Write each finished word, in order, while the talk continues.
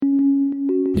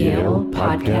Yale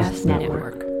Podcast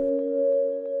Network.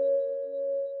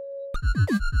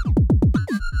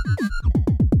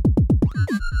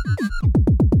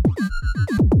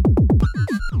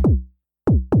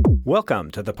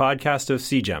 Welcome to the podcast of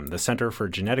CGEM, the Center for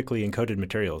Genetically Encoded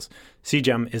Materials.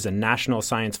 CGEM is a National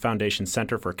Science Foundation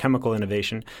Center for Chemical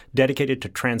Innovation dedicated to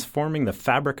transforming the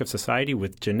fabric of society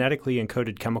with genetically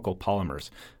encoded chemical polymers.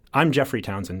 I'm Jeffrey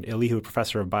Townsend, Elihu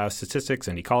Professor of Biostatistics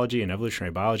and Ecology and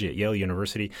Evolutionary Biology at Yale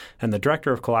University and the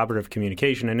Director of Collaborative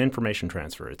Communication and Information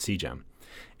Transfer at CGEM.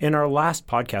 In our last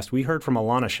podcast, we heard from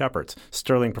Alana Shepherts,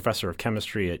 Sterling Professor of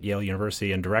Chemistry at Yale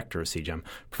University and Director of CGEM.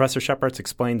 Professor Shepherts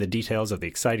explained the details of the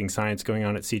exciting science going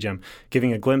on at CGEM,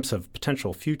 giving a glimpse of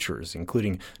potential futures,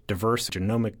 including diverse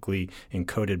genomically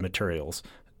encoded materials.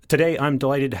 Today, I'm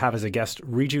delighted to have as a guest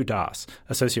Riju Das,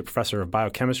 Associate Professor of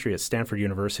Biochemistry at Stanford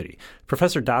University.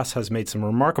 Professor Das has made some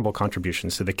remarkable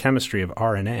contributions to the chemistry of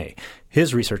RNA.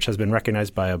 His research has been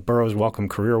recognized by a Burroughs Wellcome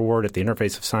Career Award at the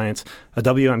Interface of Science, a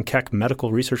W.M. Keck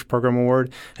Medical Research Program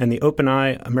Award, and the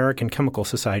OpenEye American Chemical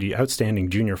Society Outstanding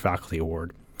Junior Faculty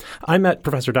Award. I met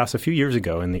Professor Das a few years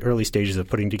ago in the early stages of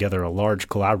putting together a large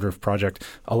collaborative project,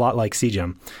 a lot like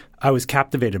CGEM. I was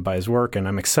captivated by his work, and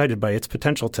I'm excited by its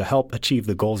potential to help achieve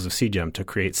the goals of CGEM to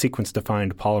create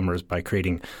sequence-defined polymers by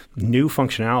creating new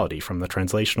functionality from the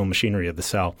translational machinery of the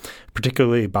cell,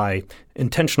 particularly by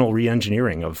intentional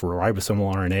re-engineering of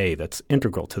ribosomal RNA that's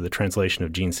integral to the translation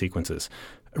of gene sequences.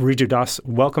 Riju Das,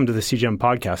 welcome to the CGEM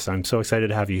podcast. I'm so excited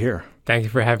to have you here. Thank you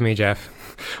for having me, Jeff.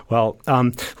 Well,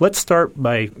 let's start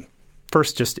by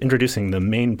first just introducing the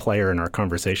main player in our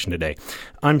conversation today.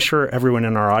 I'm sure everyone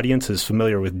in our audience is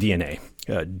familiar with DNA,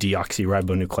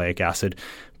 deoxyribonucleic acid,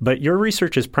 but your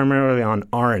research is primarily on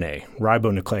RNA,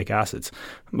 ribonucleic acids.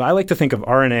 I like to think of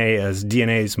RNA as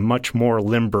DNA's much more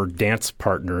limber dance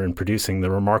partner in producing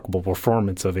the remarkable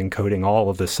performance of encoding all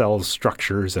of the cell's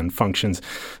structures and functions,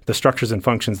 the structures and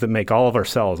functions that make all of our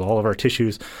cells, all of our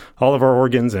tissues, all of our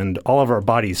organs, and all of our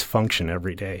bodies function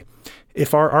every day.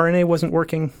 If our RNA wasn't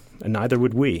working, and neither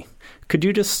would we. Could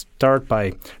you just start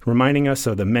by reminding us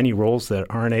of the many roles that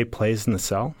RNA plays in the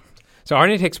cell? So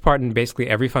RNA takes part in basically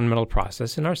every fundamental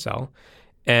process in our cell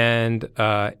and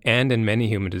in many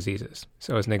human diseases.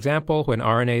 So as an example, when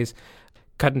RNAs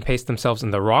cut and paste themselves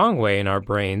in the wrong way in our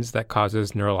brains, that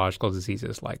causes neurological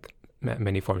diseases like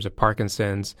many forms of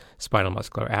Parkinson's, spinal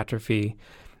muscular atrophy.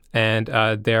 And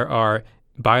there are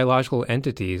biological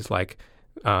entities like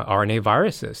RNA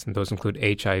viruses, and those include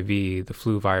HIV, the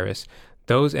flu virus.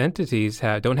 Those entities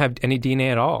don't have any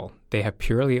DNA at all. They have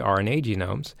purely RNA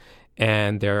genomes,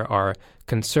 and there are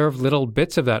conserved little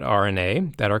bits of that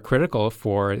RNA that are critical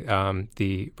for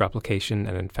the replication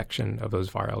and infection of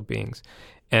those viral beings.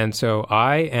 And so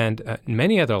I and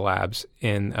many other labs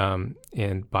in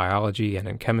biology and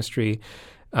in chemistry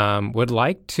would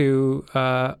like to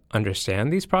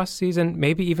understand these processes and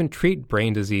maybe even treat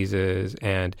brain diseases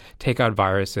and take out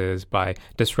viruses by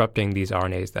disrupting these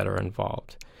RNAs that are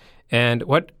involved. And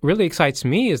what really excites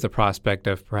me is the prospect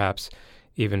of perhaps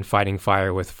even fighting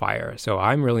fire with fire. So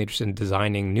I'm really interested in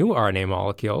designing new RNA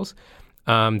molecules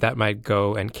that might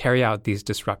go and carry out these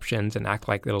disruptions and act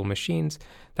like little machines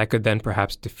that could then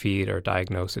perhaps defeat or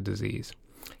diagnose a disease.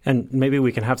 And maybe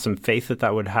we can have some faith that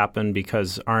that would happen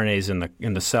because RNAs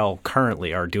in the cell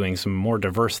currently are doing some more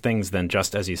diverse things than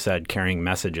just, as you said, carrying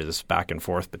messages back and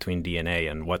forth between DNA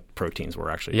and what proteins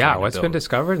we're actually trying to build. What's been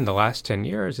discovered in the last 10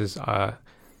 years is,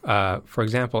 for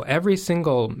example, every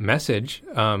single message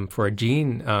for a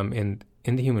gene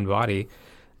in the human body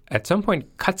at some point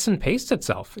cuts and pastes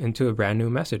itself into a brand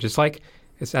new message.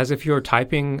 It's as if you're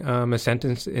typing a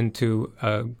sentence into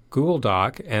a Google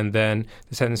Doc and then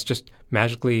the sentence just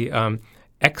magically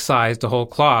excised a whole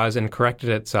clause and corrected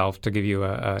itself to give you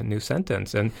a new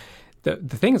sentence. And the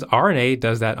thing is, RNA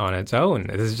does that on its own.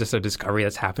 This is just a discovery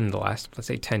that's happened in the last, let's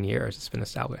say, 10 years. It's been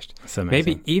established.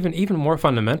 Maybe even more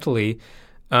fundamentally,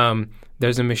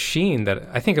 there's a machine that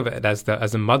I think of it as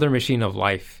the mother machine of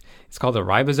life. It's called a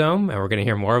ribosome, and we're going to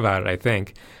hear more about it, I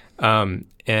think.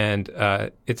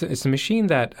 It's a machine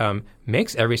that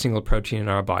makes every single protein in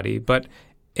our body, but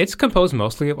it's composed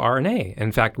mostly of RNA.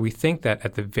 In fact, we think that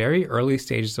at the very early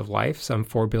stages of life, some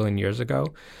 4 billion years ago,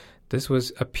 this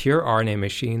was a pure RNA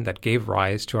machine that gave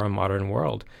rise to our modern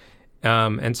world.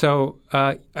 And so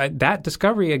that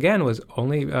discovery, again, was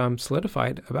only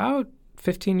solidified about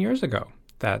 15 years ago,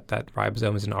 that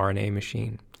ribosome is an RNA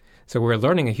machine. So we're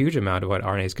learning a huge amount of what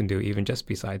RNAs can do, even just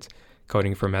besides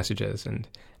coding for messages and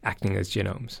acting as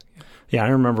genomes. Yeah, I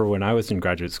remember when I was in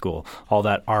graduate school, all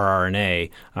that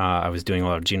rRNA, I was doing a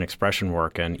lot of gene expression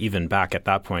work, and even back at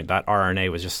that point, that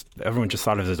RNA was just, everyone just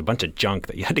thought of it as a bunch of junk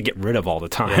that you had to get rid of all the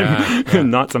time,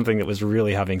 not something that was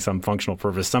really having some functional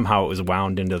purpose. Somehow it was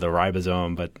wound into the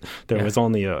ribosome, but there was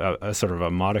only a sort of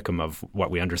a modicum of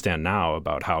what we understand now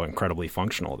about how incredibly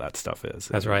functional that stuff is.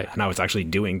 That's right. And how it's actually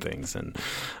doing things. And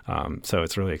so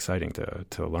it's really exciting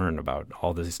to learn about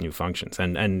all these new functions.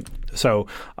 And so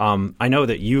I know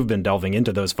that you've been delving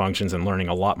into those functions and learning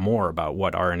a lot more about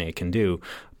what RNA can do.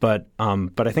 But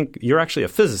I think you're actually a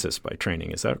physicist by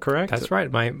training. Is that correct? That's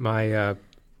right. My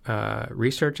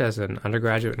research as an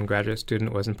undergraduate and graduate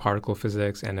student was in particle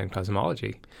physics and in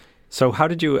cosmology. So how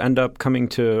did you end up coming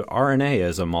to RNA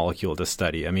as a molecule to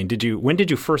study? I mean, when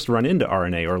did you first run into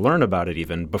RNA or learn about it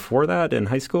even? Before that in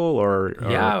high school or?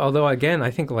 Yeah, although again,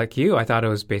 I think like you, I thought it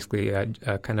was basically a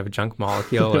kind of a junk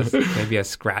molecule, maybe a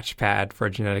scratch pad for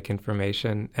genetic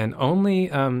information. And only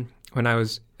when I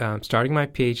was starting my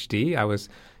PhD, I was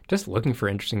just looking for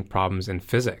interesting problems in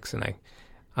physics. And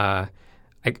I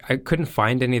couldn't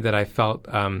find any that I felt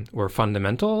were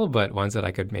fundamental, but ones that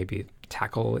I could maybe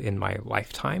tackle in my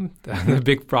lifetime. The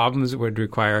big problems would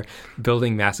require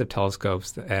building massive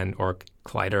telescopes or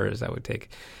colliders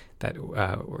that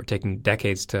were taking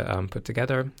decades to put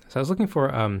together. So I was looking for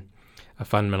a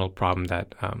fundamental problem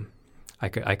that I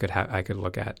could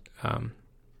look at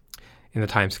in the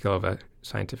time scale of a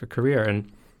scientific career.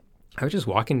 And I was just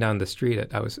walking down the street.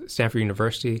 I was at Stanford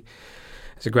University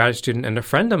as a graduate student, and a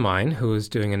friend of mine who was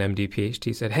doing an MD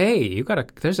PhD said, "Hey,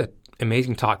 there's an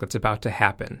amazing talk that's about to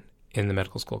happen in the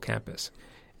medical school campus."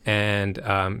 And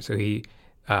so he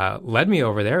led me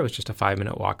over there. It was just a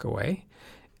 5-minute walk away.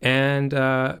 And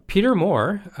Peter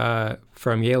Moore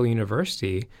from Yale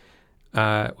University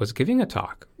was giving a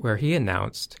talk where he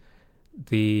announced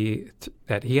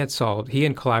that he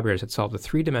and collaborators had solved the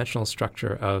 3-dimensional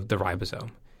structure of the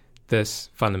ribosome, this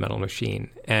fundamental machine.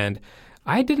 And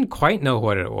I didn't quite know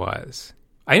what it was.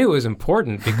 I knew it was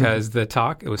important because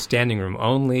it was standing room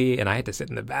only, and I had to sit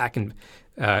in the back and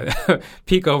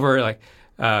peek over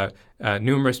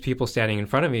numerous people standing in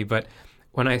front of me. But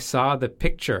when I saw the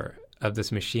picture of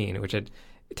this machine, which had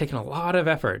taken a lot of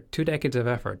effort, 2 decades of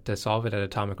effort to solve it at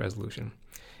atomic resolution,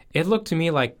 it looked to me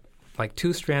like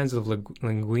 2 strands of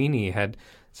linguine had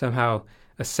somehow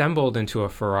assembled into a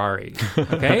Ferrari.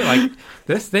 Okay, like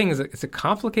this thing it's a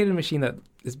complicated machine that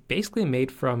is basically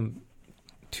made from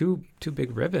two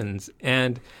big ribbons,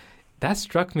 and that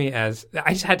struck me as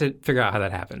I just had to figure out how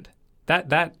that happened.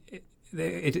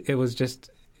 It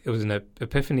was an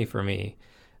epiphany for me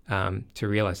to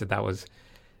realize that was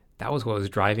what was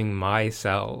driving my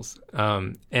cells.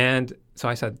 And so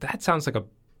I said, that sounds like a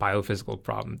biophysical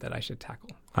problem that I should tackle.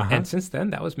 And since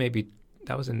then, that was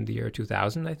in the year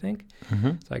 2000, I think.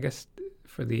 So I guess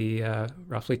for the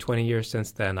roughly 20 years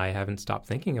since then, I haven't stopped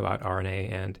thinking about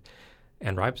RNA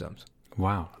and ribosomes.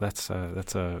 Wow, that's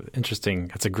interesting.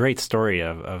 That's a great story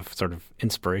of sort of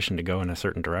inspiration to go in a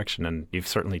certain direction, and you've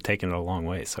certainly taken it a long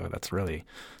way. So that's really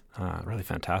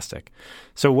fantastic.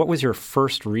 So what was your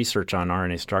first research on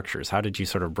RNA structures? How did you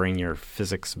sort of bring your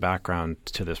physics background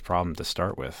to this problem to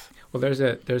start with? Well, there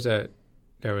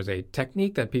was a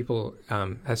technique that people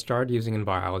have started using in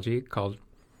biology called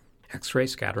X-ray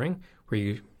scattering,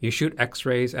 where you shoot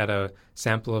X-rays at a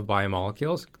sample of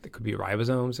biomolecules. It could be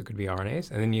ribosomes, it could be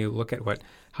RNAs, and then you look at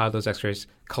how those X-rays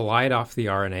collide off the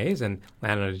RNAs and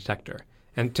land on a detector.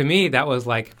 And to me, that was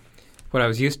like what I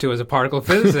was used to as a particle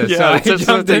physicist. Yeah, so I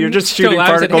jumped in, you're just shooting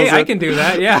particles. And said, hey, I can do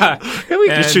that. Yeah, we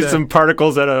can just shoot some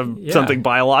particles at something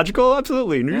biological.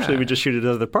 Absolutely. And usually we just shoot it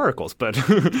at other particles, but so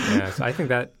I think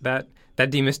that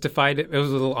demystified it. It was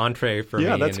a little entree for me,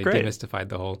 and it demystified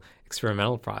the whole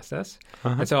experimental process.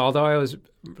 And so although I was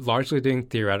largely doing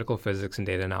theoretical physics and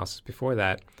data analysis before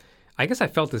that, I guess I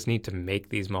felt this need to make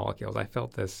these molecules. I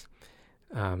felt this,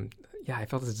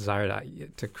 desire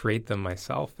to create them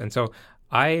myself. And so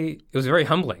it was very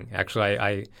humbling, actually.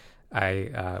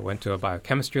 I went to a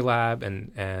biochemistry lab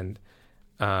and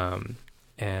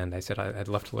I said, I'd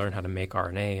love to learn how to make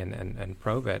RNA and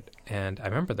probe it. And I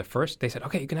remember they said,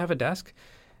 okay, you can have a desk.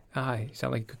 You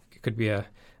sound like it could be an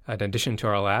addition to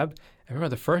our lab. I remember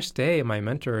the first day, my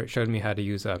mentor showed me how to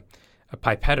use a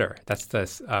pipetter. That's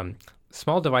this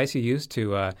small device you use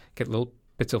to get little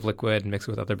bits of liquid and mix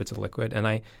it with other bits of liquid.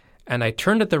 And I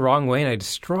turned it the wrong way, and I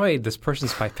destroyed this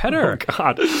person's pipetter. Oh,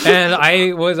 God. And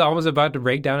I was almost about to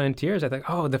break down in tears. I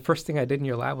thought, the first thing I did in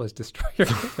your lab was destroy your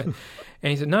equipment.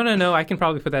 And he said, no, I can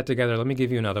probably put that together. Let me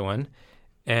give you another one.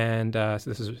 And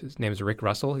so his name is Rick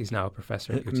Russell. He's now a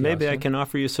professor at UT Maybe I Austin. can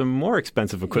offer you some more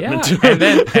expensive equipment. Yeah,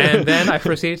 and then I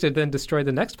proceeded to then destroy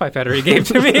the next pipetteer he gave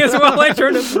to me as well. I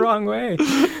turned it the wrong way.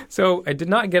 So I did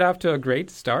not get off to a great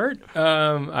start.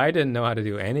 I didn't know how to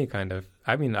do any kind of,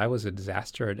 I was a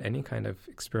disaster at any kind of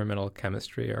experimental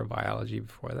chemistry or biology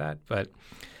before that. But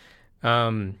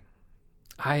I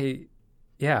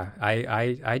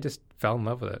just fell in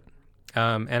love with it.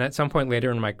 And at some point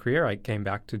later in my career, I came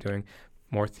back to doing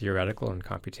more theoretical and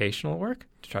computational work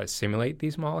to try to simulate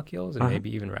these molecules and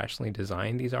maybe even rationally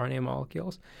design these RNA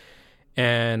molecules.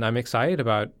 And I'm excited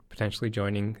about potentially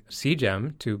joining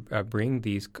CGEM to bring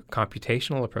these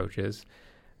computational approaches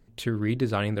to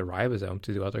redesigning the ribosome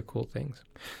to do other cool things.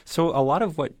 So a lot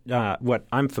of what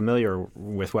I'm familiar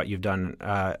with what you've done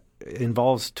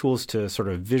involves tools to sort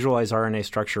of visualize RNA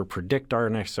structure, predict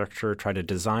RNA structure, try to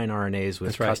design RNAs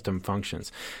with custom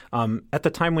functions. At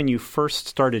the time when you first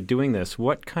started doing this,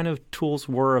 what kind of tools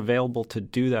were available to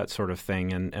do that sort of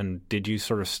thing? And did you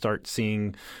sort of start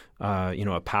seeing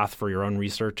a path for your own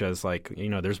research as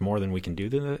there's more than we can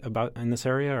do about in this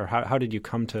area? Or how did you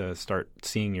come to start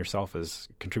seeing yourself as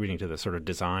contributing to the sort of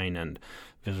design and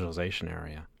visualization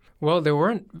area? Well, there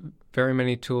weren't very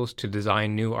many tools to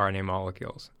design new RNA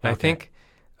molecules. Okay.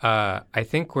 I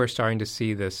think we're starting to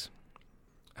see this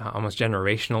almost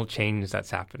generational change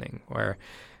that's happening. Where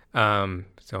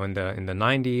so in the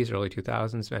 90s, early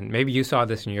 2000s, and maybe you saw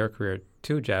this in your career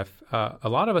too, Jeff. A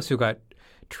lot of us who got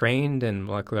trained in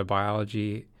molecular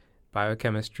biology,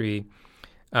 biochemistry,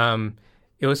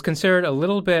 it was considered a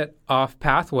little bit off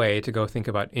pathway to go think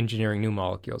about engineering new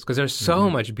molecules because there's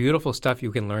so much beautiful stuff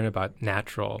you can learn about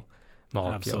natural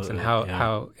molecules.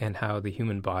 Absolutely, and how the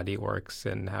human body works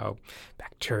and how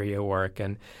bacteria work.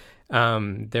 And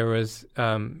there was,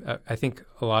 I think,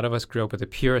 a lot of us grew up with a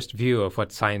purist view of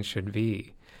what science should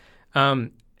be.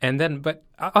 But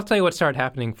I'll tell you what started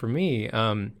happening for me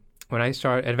when I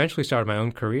eventually started my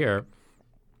own career.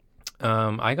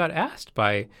 I got asked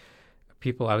by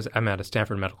people. I'm at a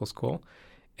Stanford Medical School,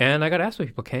 and I got asked by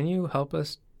people, "Can you help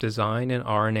us design an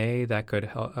RNA that could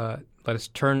let us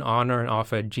turn on or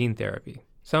off a gene therapy?"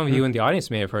 Some of you in the audience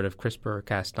may have heard of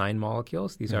CRISPR-Cas9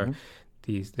 molecules.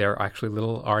 They're actually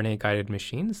little RNA-guided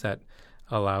machines that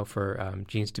allow for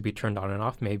genes to be turned on and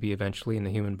off, maybe eventually in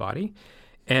the human body.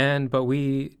 But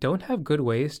we don't have good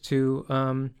ways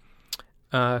to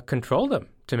control them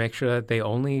to make sure that they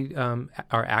only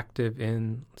are active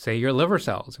in, say, your liver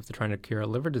cells if they're trying to cure a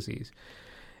liver disease.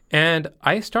 And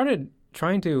I started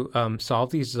trying to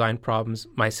solve these design problems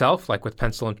myself, like with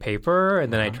pencil and paper,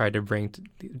 and then I tried to bring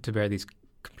to bear these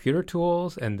computer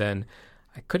tools, and then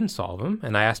I couldn't solve them.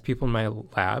 And I asked people in my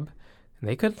lab, and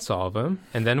they couldn't solve them.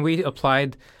 And then we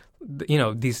applied,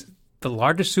 the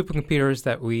largest supercomputers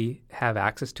that we have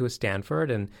access to at Stanford,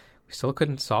 and we still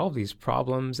couldn't solve these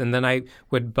problems. And then I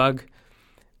would bug,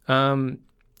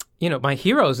 my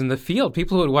heroes in the field,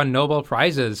 people who had won Nobel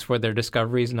Prizes for their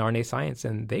discoveries in RNA science,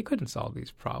 and they couldn't solve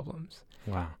these problems.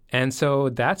 Wow. And so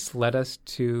that's led us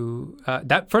to,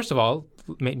 that first of all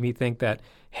made me think that,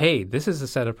 hey, this is a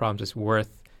set of problems that's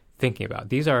worth thinking about.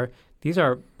 These are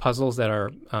puzzles that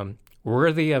are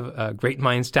worthy of great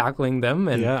minds tackling them,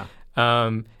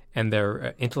 and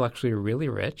they're intellectually really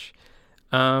rich.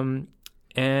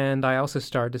 And I also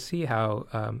started to see how,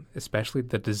 especially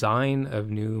the design of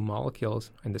new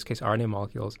molecules, in this case RNA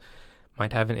molecules,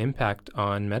 might have an impact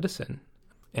on medicine.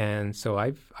 And so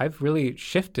I've really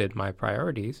shifted my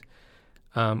priorities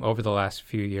over the last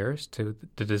few years to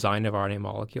the design of RNA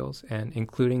molecules, and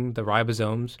including the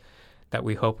ribosomes that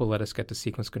we hope will let us get to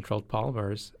sequence-controlled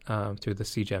polymers through the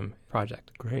CGEM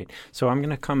project. Great. So I'm going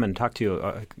to come and talk to you.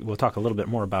 We'll talk a little bit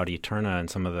more about Eterna and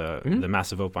some of the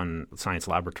massive open science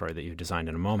laboratory that you designed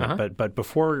in a moment. But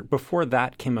before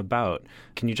that came about,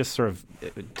 can you just sort of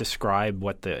describe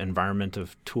what the environment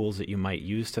of tools that you might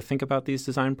use to think about these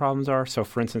design problems are? So,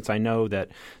 for instance, I know that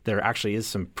there actually is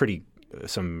some pretty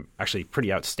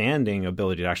outstanding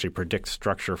ability to actually predict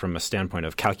structure from a standpoint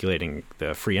of calculating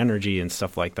the free energy and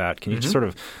stuff like that. Can you just sort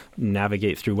of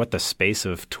navigate through what the space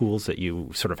of tools that you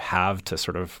sort of have to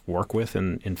sort of work with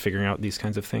in figuring out these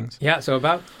kinds of things? Yeah, so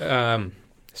about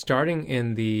starting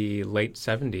in the late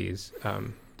 70s,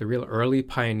 the real early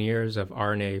pioneers of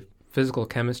RNA physical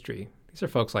chemistry, these are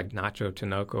folks like Nacho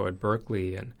Tinoco at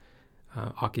Berkeley and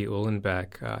Aki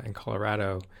Uhlenbeck in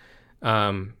Colorado.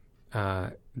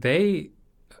 They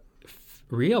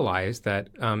realized that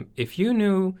if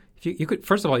you could,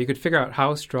 first of all, you could figure out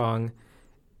how strong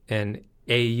an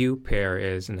AU pair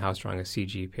is and how strong a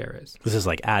CG pair is. This is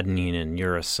like adenine and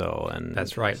uracil. And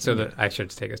that's right. So I should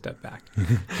take a step back.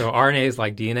 So RNA is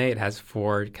like DNA. It has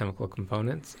 4 chemical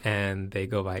components, and they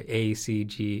go by A, C,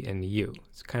 G, and U.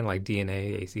 It's kind of like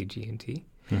DNA, A, C, G, and T.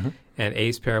 Mm-hmm. And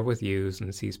A's pair up with U's,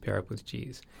 and C's pair up with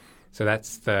G's. So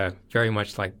that's very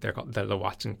much like they're called the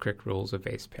Watson-Crick rules of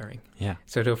base pairing. Yeah.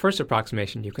 So to a first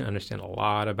approximation, you can understand a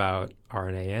lot about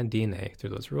RNA and DNA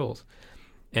through those rules.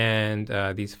 And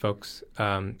these folks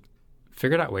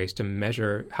figured out ways to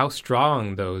measure how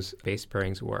strong those base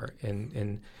pairings were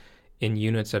in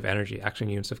units of energy, actually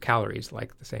in units of calories,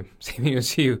 like the same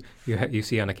units you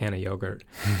see on a can of yogurt.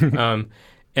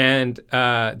 And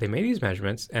they made these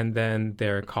measurements, and then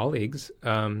their colleagues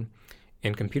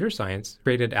in computer science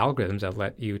created algorithms that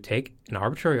let you take an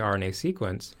arbitrary RNA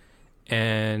sequence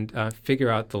and figure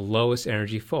out the lowest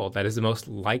energy fold. That is the most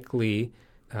likely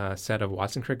set of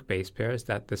Watson-Crick base pairs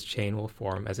that this chain will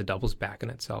form as it doubles back in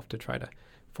itself to try to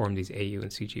form these AU and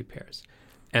CG pairs.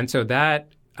 And so that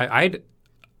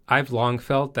I've long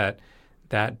felt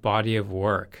that body of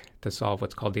work to solve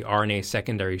what's called the RNA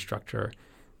secondary structure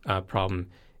problem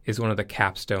is one of the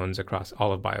capstones across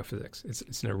all of biophysics.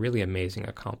 It's a really amazing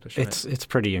accomplishment. It's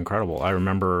pretty incredible. I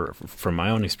remember from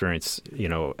my own experience,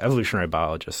 evolutionary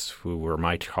biologists who were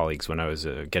my colleagues when I was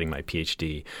getting my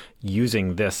PhD,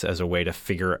 using this as a way to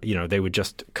figure, they would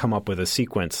just come up with a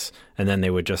sequence and then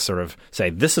they would just sort of say,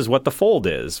 this is what the fold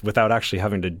is, without actually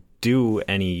having to do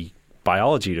any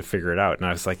biology to figure it out. And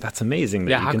I was like, that's amazing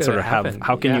that you can sort of have,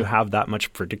 how can you have that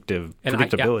much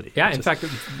predictability? In fact,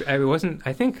 it wasn't,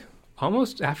 I think,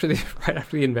 almost right after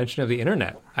the invention of the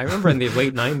internet. I remember in the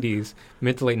mid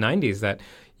to late 90s, that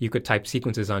you could type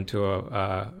sequences onto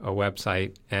a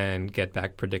website and get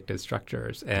back predicted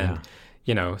structures. And,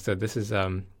 so this is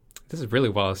really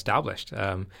well established.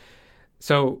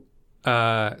 So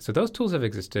those tools have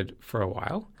existed for a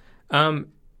while.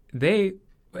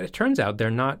 It turns out they're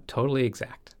not totally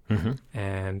exact. Mm-hmm.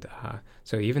 And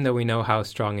so even though we know how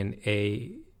strong an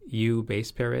AU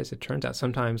base pair is, it turns out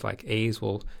sometimes like A's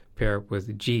will pair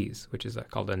with G's, which is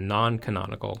called a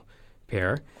non-canonical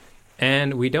pair.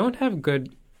 And we don't have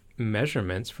good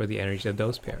measurements for the energy of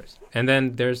those pairs. And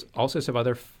then there's all sorts of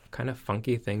other kind of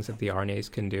funky things that the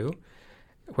RNAs can do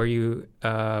where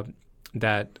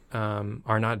that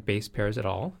are not base pairs at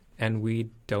all. And we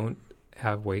don't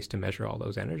have ways to measure all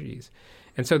those energies.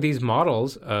 And so these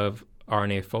models of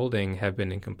RNA folding have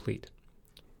been incomplete.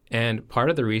 And part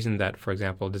of the reason that, for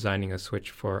example, designing a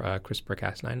switch for a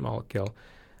CRISPR-Cas9 molecule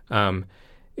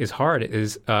is hard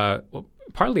is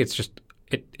partly it's just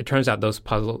it turns out those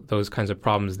kinds of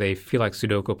problems, they feel like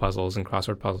Sudoku puzzles and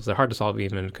crossword puzzles. They're hard to solve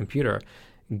even in a computer,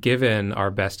 given our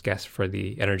best guess for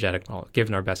the energetic model,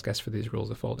 given our best guess for these rules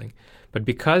of folding. But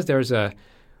because there's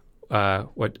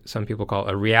what some people call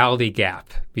a reality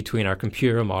gap between our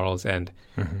computer models and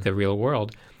the real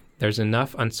world, there's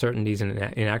enough uncertainties and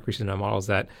inaccuracies in our models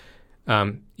that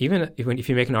even if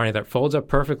you make an RNA that folds up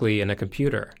perfectly in a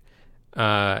computer,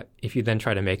 if you then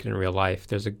try to make it in real life,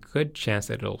 there's a good chance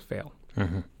that it'll fail.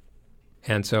 Mm-hmm.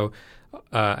 And so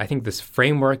I think this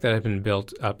framework that has been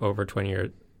built up over 20 or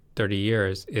 30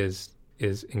 years is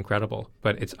incredible,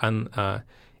 but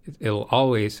it'll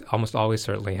almost always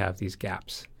certainly have these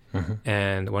gaps. Mm-hmm.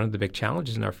 And one of the big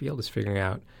challenges in our field is figuring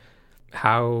out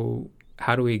how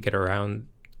do we get around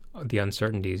the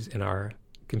uncertainties in our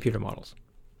computer models.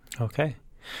 Okay.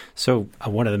 So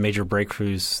one of the major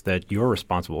breakthroughs that you're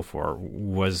responsible for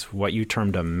was what you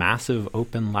termed a massive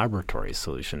open laboratory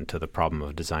solution to the problem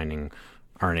of designing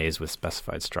RNAs with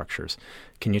specified structures.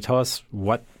 Can you tell us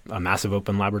what a massive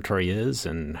open laboratory is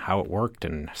and how it worked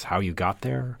and how you got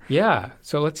there? Yeah.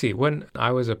 So let's see. When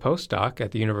I was a postdoc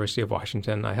at the University of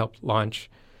Washington, I helped launch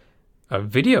a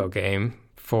video game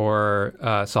for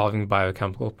solving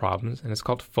biochemical problems, and it's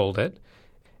called Foldit.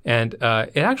 And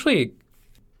it actually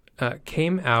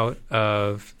came out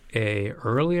of a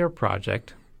earlier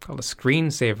project called a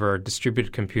Screensaver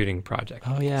Distributed Computing Project.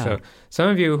 Oh, yeah. So some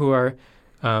of you who are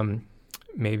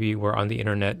maybe were on the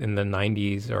internet in the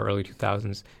 90s or early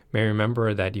 2000s may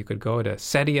remember that you could go to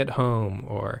SETI at home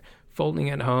or Folding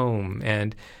at Home,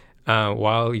 and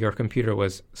while your computer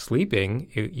was sleeping,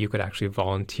 you could actually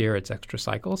volunteer its extra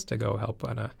cycles to go help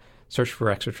on a search for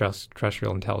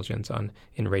extraterrestrial intelligence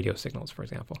in radio signals, for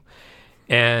example.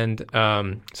 And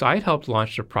so I had helped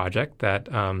launch a project that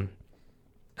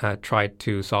tried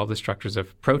to solve the structures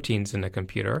of proteins in a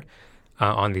computer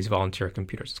on these volunteer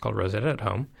computers. It's called Rosetta at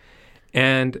Home.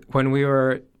 And when we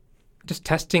were just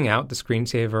testing out the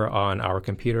screensaver on our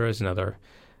computers and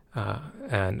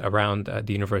and around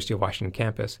the University of Washington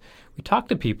campus, we talked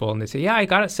to people and they say, yeah, I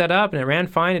got it set up and it ran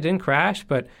fine. It didn't crash,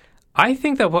 but I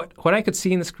think that what I could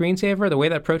see in the screensaver, the way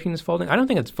that protein is folding, I don't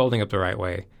think it's folding up the right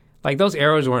way. Like, those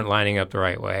arrows weren't lining up the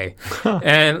right way.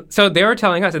 And so they were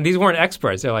telling us, and these weren't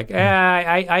experts. They're like,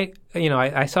 I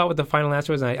saw what the final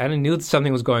answer was, and I knew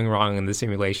something was going wrong in the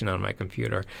simulation on my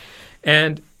computer.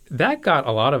 And that got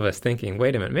a lot of us thinking,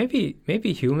 wait a minute,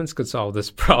 maybe humans could solve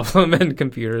this problem and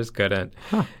computers couldn't.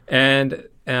 Huh. And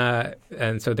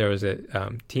so there was a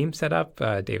team set up,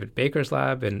 David Baker's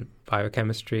lab in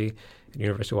biochemistry at the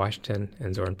University of Washington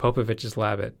and Zoran Popovich's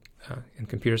lab in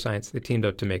computer science. They teamed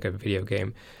up to make a video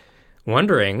game,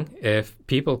 wondering if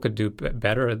people could do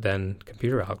better than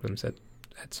computer algorithms at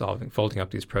folding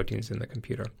up these proteins in the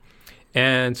computer.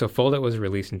 And so Foldit was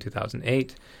released in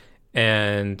 2008,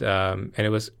 and it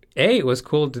was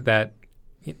cool that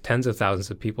tens of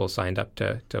thousands of people signed up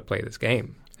to play this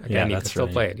game. Again, you can still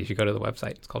play it. You should go to the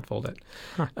website. It's called Foldit.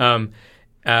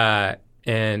 Huh.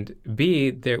 And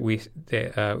B, we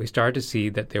started to see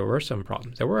that there were some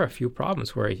problems. There were a few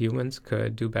problems where humans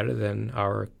could do better than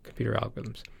our computer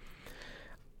algorithms.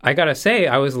 I gotta say,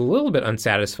 I was a little bit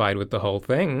unsatisfied with the whole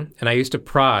thing, and I used to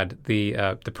prod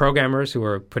the programmers who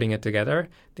were putting it together.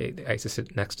 I used to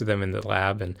sit next to them in the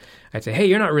lab, and I'd say, "Hey,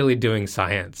 you're not really doing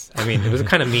science." I mean, it was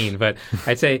kind of mean, but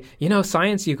I'd say,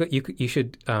 science, you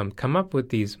should come up with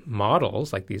these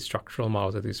models, like these structural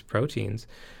models of these proteins,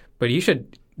 but you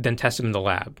should then test them in the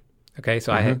lab. Okay,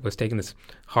 so I was taking this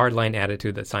hardline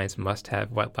attitude that science must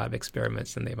have wet lab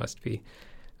experiments, and they must be,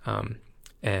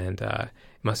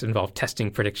 must involve testing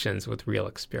predictions with real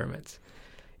experiments.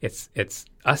 It's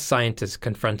us scientists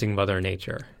confronting Mother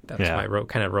Nature. That's my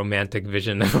kind of romantic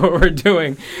vision of what we're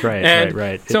doing.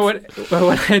 Right. So when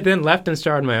I then left and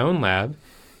started my own lab,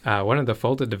 one of the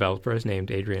Foldit developers named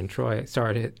Adrian Troy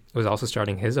was also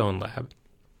starting his own lab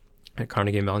at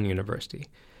Carnegie Mellon University.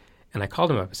 And I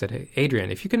called him up and said, "Hey,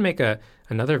 Adrian, if you can make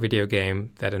another video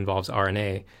game that involves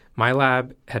RNA," my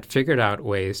lab had figured out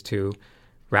ways to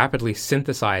rapidly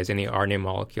synthesize any RNA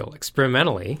molecule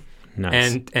experimentally.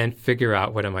 Nice. and figure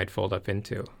out what it might fold up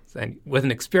into. And with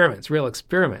an experiments, real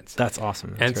experiments. That's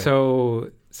awesome. That's and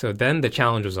great. So then the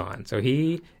challenge was on. So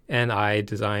he and I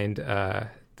designed a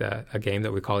game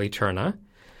that we call Eterna,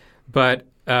 but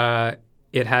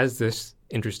it has this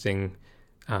interesting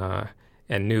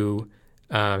and new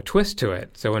twist to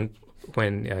it. So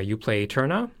when you play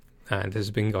Eterna, and this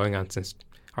has been going on since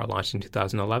our launch in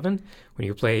 2011, when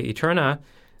you play Eterna,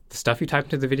 the stuff you type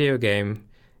into the video game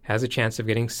has a chance of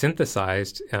getting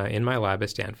synthesized in my lab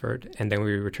at Stanford, and then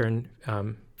we return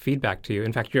feedback to you.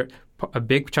 In fact, a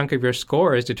big chunk of your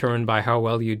score is determined by how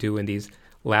well you do in these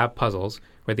lab puzzles,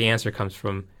 where the answer comes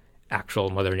from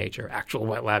actual Mother Nature, actual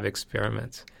wet lab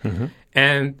experiments. Mm-hmm.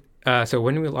 And so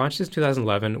when we launched this in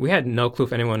 2011, we had no clue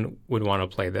if anyone would want to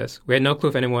play this. We had no clue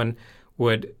if anyone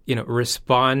would,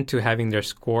 respond to having their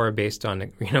score based on,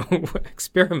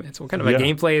 experiments. What kind of a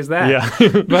gameplay is that?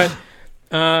 Yeah.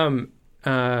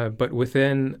 But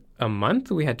within a month,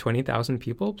 we had 20,000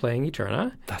 people playing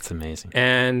Eterna. That's amazing.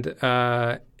 And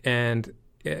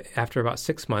after about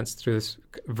 6 months, through this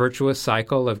virtuous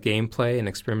cycle of gameplay and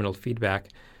experimental feedback,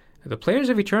 the players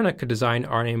of Eterna could design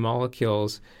RNA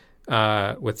molecules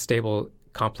with stable,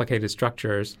 complicated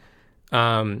structures,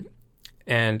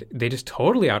 and they just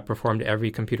totally outperformed every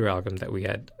computer algorithm that we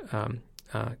had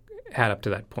had up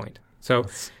to that point. So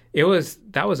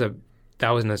that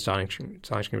was an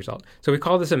astonishing result. So we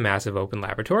call this a massive open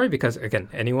laboratory because, again,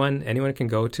 anyone can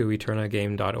go to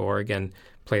eternagame.org and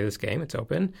play this game. It's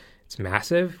open. It's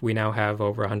massive. We now have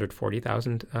over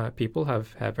 140,000 people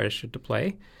have registered to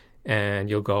play. And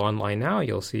you'll go online now.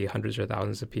 You'll see hundreds or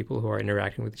thousands of people who are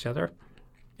interacting with each other.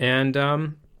 And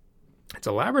it's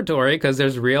a laboratory because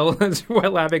there's real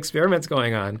wet lab experiments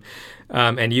going on.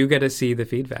 And you get to see the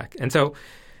feedback. And so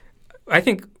I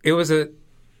think it was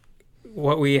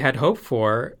what we had hoped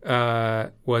for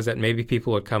was that maybe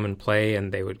people would come and play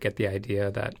and they would get the idea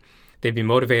that they'd be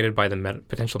motivated by the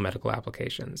potential medical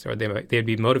applications, or they'd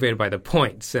be motivated by the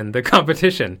points and the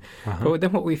competition. Uh-huh. But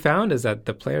then what we found is that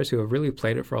the players who have really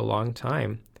played it for a long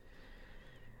time,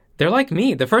 they're like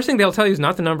me. The first thing they'll tell you is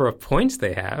not the number of points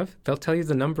they have. They'll tell you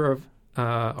the number of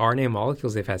RNA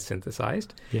molecules they've had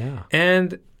synthesized. Yeah.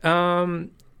 And the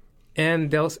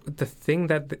thing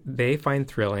that they find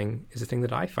thrilling is the thing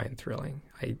that I find thrilling.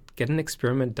 I get an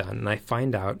experiment done, and I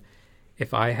find out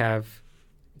if I have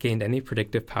gained any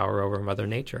predictive power over Mother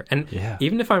Nature. And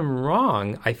even if I'm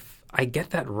wrong, I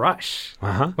get that rush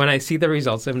when I see the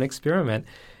results of an experiment.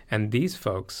 And these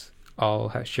folks all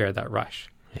have shared that rush.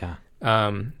 Yeah.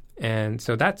 And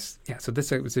so so this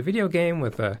was a video game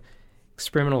with a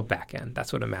experimental backend.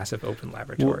 That's what a massive open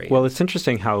laboratory Well, is. it's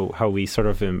interesting how we sort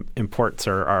of import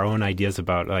our own ideas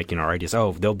about, like, our ideas,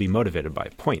 they'll be motivated by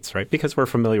points, right? Because we're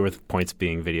familiar with points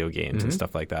being video games and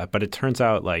stuff like that. But it turns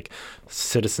out, like,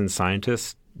 citizen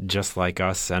scientists, just like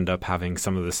us, end up having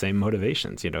some of the same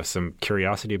motivations, some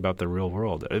curiosity about the real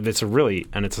world. It's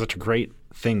such a great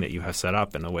thing that you have set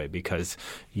up in a way, because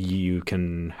you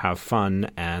can have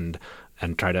fun and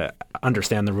try to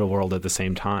understand the real world at the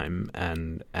same time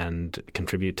and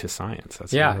contribute to science.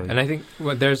 And I think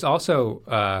there's also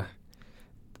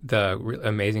the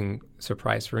amazing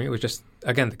surprise for me was just,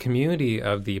 again, the community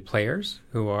of the players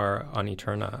who are on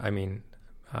Eterna. I mean,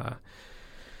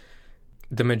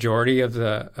 the majority of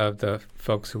the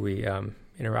folks who we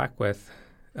interact with,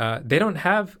 they don't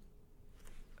have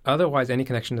otherwise any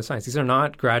connection to science. These are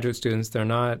not graduate students. They're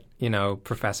not,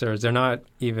 professors. They're not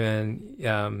even,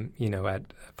 at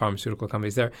pharmaceutical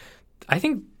companies. I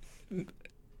think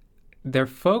they're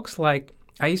folks like,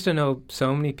 I used to know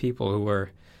so many people who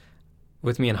were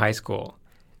with me in high school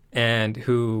and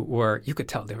who were, you could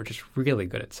tell they were just really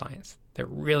good at science. They're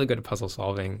really good at puzzle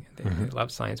solving. They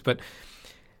love science. But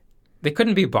they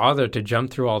couldn't be bothered to jump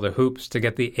through all the hoops to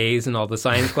get the A's in all the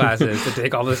science classes, to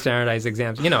take all the standardized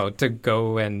exams, to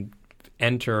go and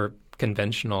enter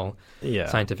conventional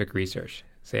scientific research,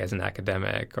 say as an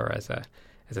academic or as a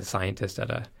scientist at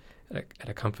a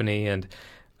company. And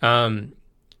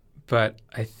but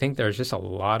I think there's just a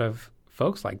lot of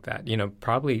folks like that.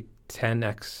 Probably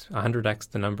 10x,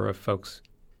 100x the number of folks,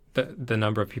 the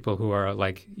number of people who are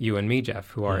like you and me,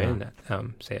 Jeff, who are in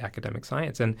say academic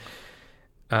science. And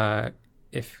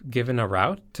if given a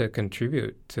route to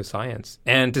contribute to science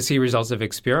and to see results of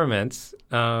experiments,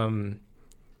 then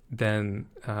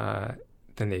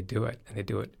they do it, and they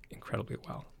do it incredibly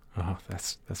well. Oh,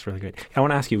 that's really great. I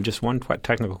want to ask you just one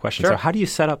technical question. Sure. So how do you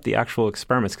set up the actual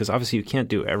experiments? Because obviously you can't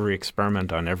do every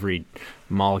experiment on every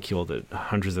molecule that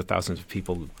hundreds of thousands of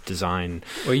people design.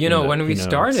 Well, when we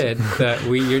started,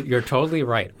 you're totally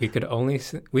right. We could only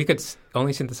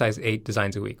synthesize 8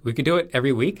 designs a week. We could do it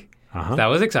every week. That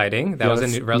was exciting. That was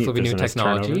a relatively new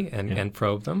technology, and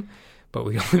probe them. But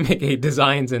we only make 8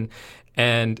 designs, and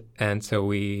so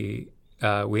we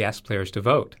asked players to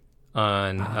vote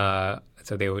on.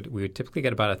 So we would typically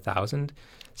get about 1,000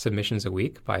 submissions a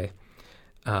week by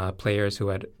players who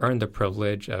had earned the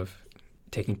privilege of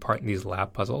taking part in these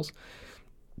lab puzzles.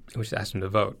 We just asked them to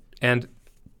vote, and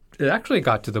it actually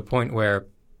got to the point where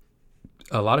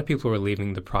a lot of people were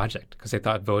leaving the project because they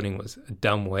thought voting was a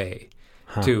dumb way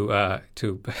to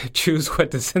choose what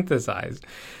to synthesize.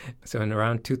 So in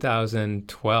around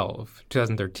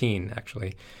 2013,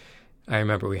 actually, I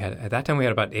remember at that time we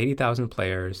had about 80,000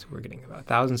 players. We were getting about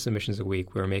 1,000 submissions a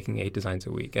week. We were making 8 designs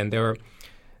a week. And there were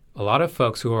a lot of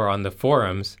folks who were on the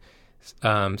forums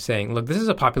saying, look, this is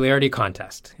a popularity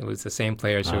contest. It was the same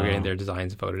players who were getting their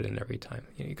designs voted in every time.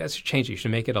 You guys should change it. You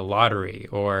should make it a lottery,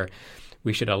 or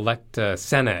we should elect a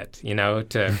Senate,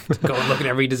 to go and look at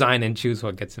every design and choose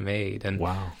what gets made. And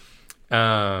wow.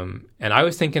 And I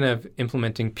was thinking of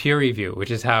implementing peer review,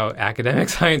 which is how academic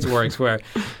science works, where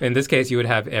in this case you would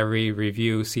have every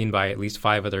review seen by at least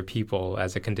 5 other people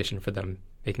as a condition for them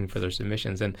making further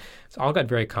submissions. And it all got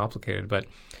very complicated. But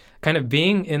kind of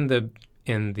being in the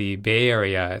Bay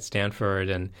Area at Stanford,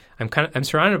 and I'm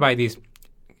surrounded by these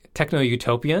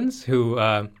techno-utopians who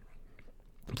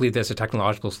believe there's a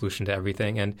technological solution to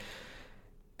everything. And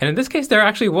in this case, there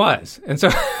actually was. And so,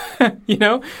 that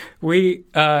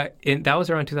was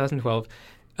around 2012.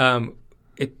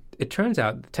 It turns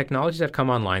out technologies have come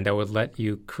online that would let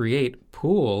you create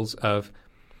pools of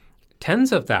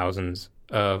tens of thousands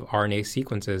of RNA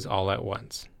sequences all at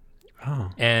once.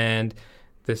 Oh. And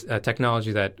this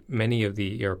technology that many of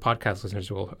your podcast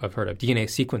listeners will have heard of, DNA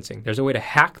sequencing. There's a way to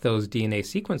hack those DNA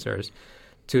sequencers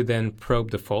to then probe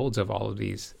the folds of all of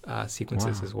these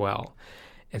sequences as well.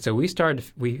 And so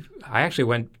I actually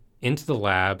went into the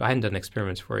lab. I hadn't done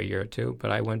experiments for a year or two,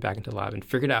 but I went back into the lab and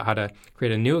figured out how to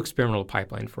create a new experimental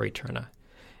pipeline for Eterna.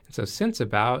 And so since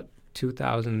about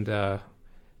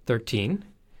 2013,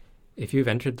 if you've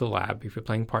entered the lab, if you're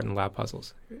playing part in lab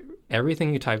puzzles,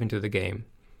 everything you type into the game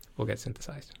will get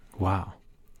synthesized. Wow.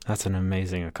 That's an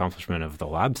amazing accomplishment of the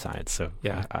lab science. So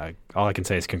yeah. All I can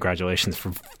say is congratulations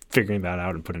for figuring that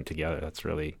out and putting it together. That's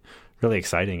really, really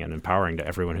exciting and empowering to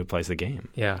everyone who plays the game.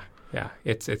 Yeah.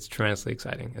 It's tremendously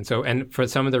exciting. And for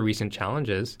some of the recent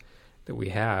challenges that we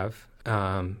have,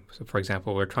 so for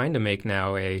example, we're trying to make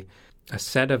now a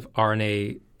set of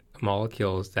RNA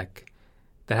molecules that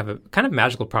have a kind of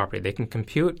magical property. They can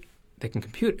compute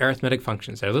arithmetic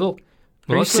functions. They're little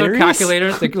molecular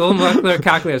calculators. They're little molecular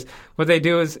calculators. What they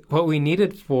do is what we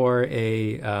needed for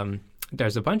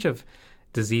there's a bunch of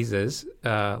diseases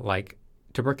like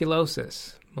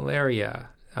tuberculosis, malaria,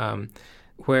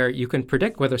 where you can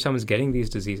predict whether someone's getting these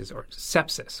diseases, or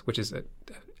sepsis, which is an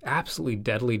absolutely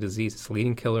deadly disease. It's the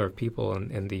leading killer of people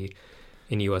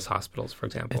in U.S. hospitals, for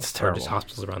example. It's terrible. Or just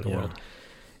hospitals around the world.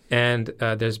 And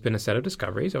there's been a set of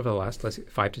discoveries over the last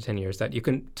 5 to 10 years that you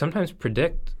can sometimes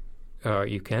predict,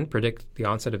 the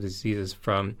onset of diseases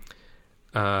from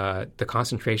the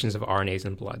concentrations of RNAs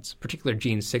in bloods, particular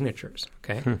gene signatures.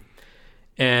 Okay,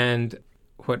 and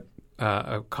what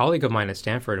a colleague of mine at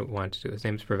Stanford wanted to do, his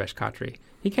name is Pravesh Khatri,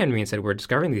 he came to me and said, we're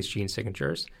discovering these gene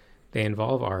signatures. They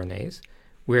involve RNAs.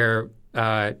 We're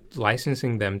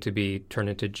licensing them to be turned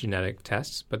into genetic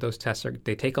tests, but those tests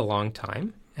they take a long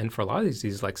time. And for a lot of these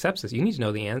diseases like sepsis, you need to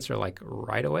know the answer like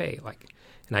right away,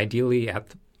 and ideally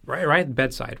right at the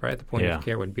bedside, right at the point of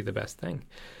care would be the best thing.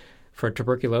 For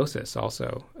tuberculosis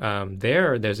also,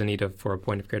 there's a need for a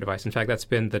point-of-care device. In fact, that's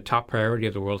been the top priority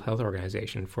of the World Health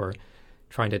Organization for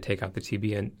trying to take out the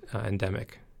TB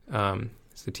endemic.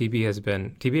 So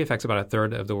TB affects about a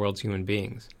third of the world's human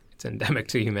beings. It's endemic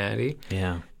to humanity.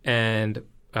 Yeah. And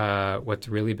what's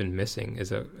really been missing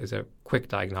is a quick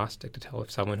diagnostic to tell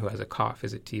if someone who has a cough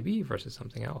is it TB versus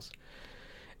something else.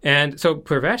 And so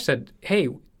Pravesh said, hey,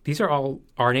 these are all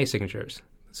RNA signatures.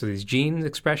 So these gene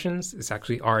expressions, it's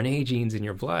actually RNA genes in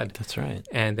your blood. That's right.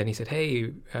 And then he said,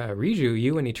 hey, Riju,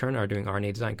 you and Eterna are doing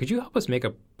RNA design. Could you help us make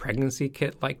a pregnancy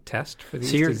kit-like test for these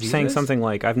diseases? So you're saying something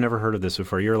like, I've never heard of this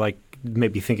before. You're like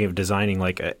maybe thinking of designing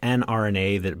like an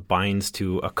RNA that binds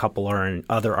to a couple other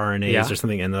RNAs or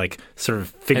something, and like sort of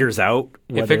figures out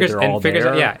whether they're all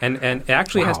there. Yeah, and it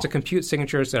actually has to compute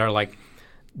signatures that are like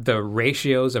the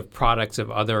ratios of products of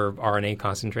other RNA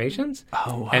concentrations.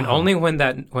 Oh, wow. And only when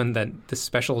the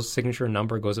special signature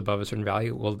number goes above a certain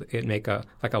value will it make a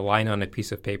line on a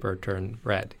piece of paper turn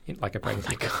red, like a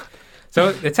pregnancy kit. So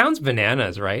it sounds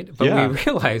bananas, right? But we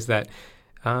realized that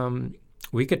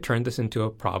we could turn this into a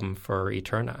problem for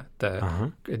Eterna,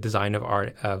 the design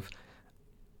of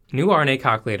new RNA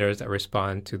calculators that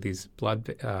respond to these blood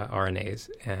RNAs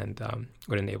and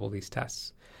would enable these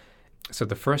tests. So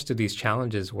the first of these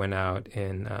challenges went out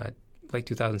in late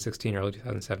 2016, early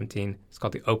 2017. It's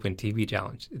called the Open TB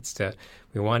Challenge.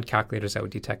 We want calculators that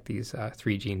would detect these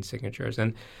 3 gene signatures,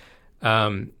 and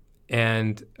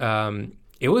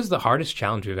it was the hardest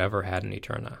challenge we've ever had in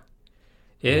Eterna.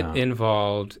 It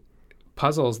involved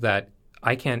puzzles that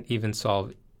I can't even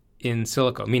solve in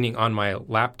silico, meaning on my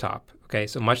laptop. Okay,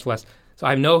 so much less. So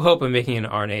I have no hope of making an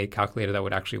RNA calculator that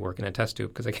would actually work in a test tube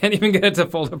because I can't even get it to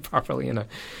fold up properly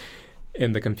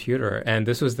in the computer. And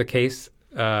this was the case.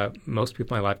 Most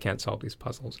people in my lab can't solve these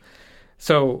puzzles.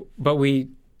 So, but we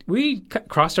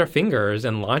crossed our fingers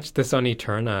and launched this on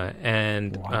Eterna,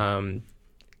 and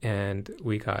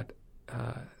we got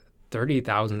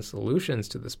 30,000 solutions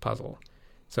to this puzzle.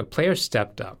 So players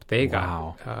stepped up. They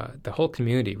got the whole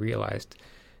community realized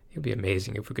it would be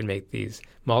amazing if we could make these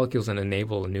molecules and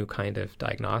enable a new kind of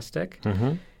diagnostic.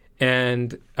 Mm-hmm.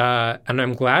 And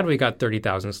I'm glad we got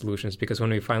 30,000 solutions because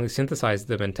when we finally synthesized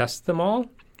them and tested them all,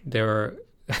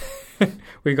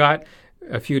 we got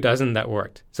a few dozen that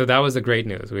worked. So that was the great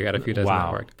news. We got a few dozen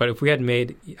that worked. But if we had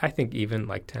made, I think, even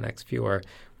like 10x fewer,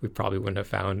 we probably wouldn't have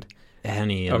found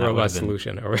a robust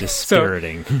solution.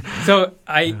 Dispiriting.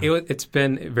 It's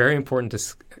been very important to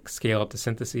scale up the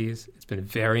syntheses. It's been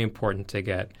very important to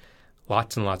get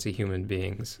lots and lots of human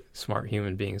beings, smart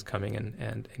human beings coming in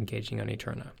and engaging on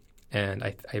Eterna. And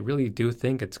I really do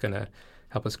think it's going to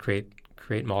help us create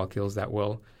molecules that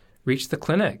will reach the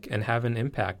clinic and have an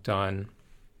impact on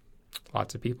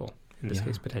lots of people, in this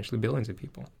case, potentially billions of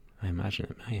people. I imagine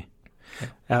it may.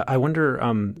 Yeah. I wonder,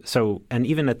 and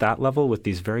even at that level with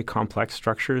these very complex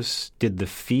structures, did the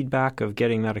feedback of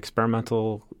getting that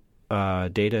experimental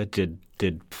data,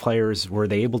 did players, were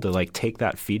they able to like take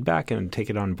that feedback and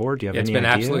take it on board? Do you have any idea? It's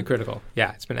been absolutely critical.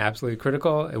 Yeah, it's been absolutely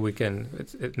critical.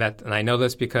 And I know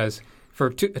this because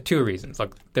for two reasons.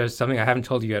 Like, there's something I haven't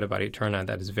told you yet about Eterna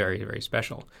that is very, very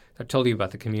special. I've told you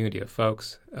about the community of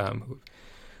folks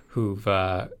who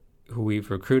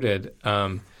we've recruited.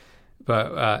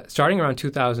 But starting around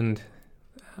 2000,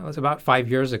 it was about 5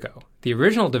 years ago, the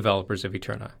original developers of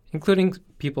Eterna, including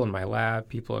people in my lab,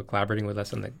 people collaborating with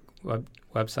us on the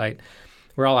website,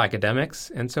 we're all academics.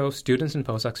 And so students and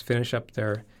postdocs finish up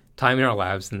their time in our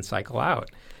labs and cycle out.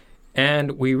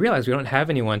 And we realized we don't have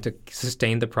anyone to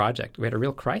sustain the project. We had a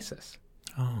real crisis.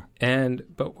 Oh.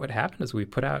 But what happened is we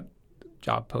put out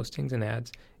job postings and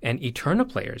ads, and Eterna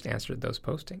players answered those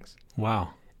postings.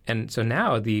 Wow. And so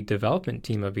now the development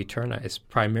team of Eterna is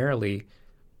primarily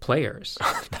players.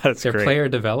 They're great. Player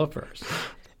developers.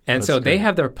 And they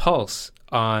have their pulse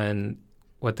on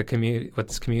what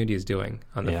this community is doing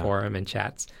on the Yeah. forum and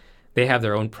chats. They have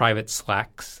their own private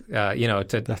Slacks, That's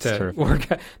to terrific. work.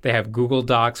 They have Google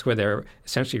Docs where they're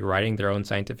essentially writing their own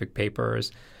scientific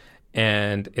papers,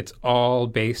 and it's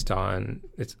all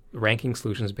it's ranking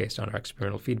solutions based on our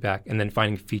experimental feedback, and then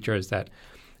finding features that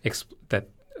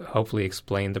hopefully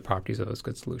explain the properties of those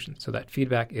good solutions. So that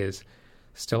feedback is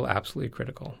still absolutely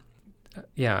critical.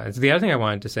 The other thing I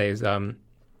wanted to say is,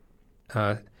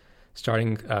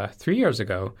 starting 3 years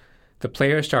ago, the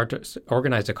players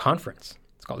organized a conference.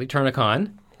 It's called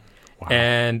EternaCon. Wow.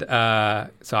 And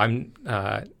so I'm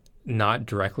not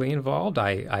directly involved.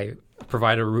 I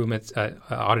provide a room at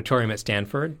auditorium at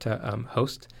Stanford to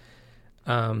host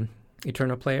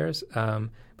Eterna players. But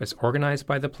it's organized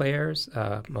by the players.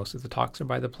 Most of the talks are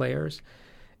by the players.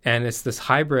 And it's this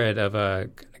hybrid of a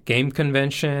game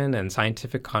convention and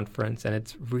scientific conference. And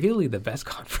it's really the best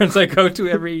conference I go to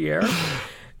every year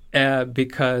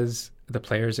because the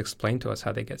players explain to us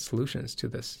how they get solutions to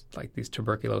this, like these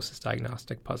tuberculosis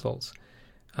diagnostic puzzles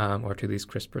or to these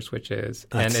CRISPR switches.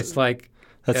 And it's like...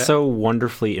 That's so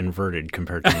wonderfully inverted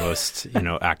compared to most,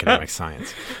 academic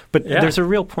science. But there's a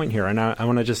real point here, and I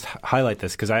want to just highlight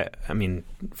this because I mean,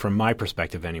 from my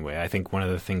perspective anyway, I think one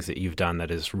of the things that you've done that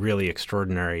is really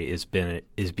extraordinary is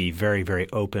be very, very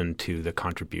open to the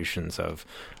contributions of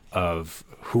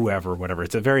whoever, whatever.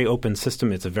 It's a very open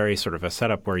system. It's a very sort of a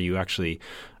setup where you actually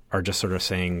are just sort of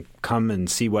saying, come and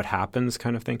see what happens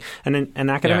kind of thing. And in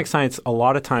academic science, a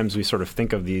lot of times we sort of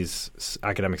think of these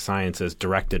academic science as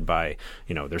directed by,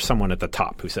 there's someone at the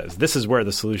top who says, this is where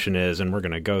the solution is and we're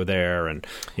going to go there. And,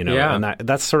 and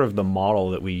that's sort of the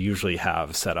model that we usually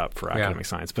have set up for academic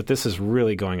science. But this is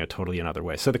really going a totally another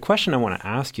way. So the question I want to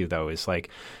ask you, though, is like,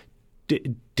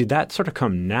 did that sort of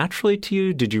come naturally to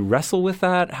you? Did you wrestle with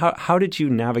that? How did you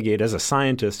navigate as a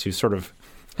scientist who sort of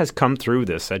has come through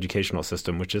this educational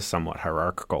system, which is somewhat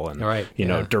hierarchical and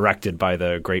directed by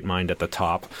the great mind at the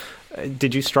top?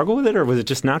 Did you struggle with it, or was it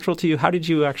just natural to you? How did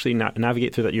you actually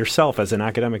navigate through that yourself as an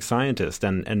academic scientist?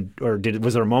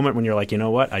 Was there a moment when you're like, you know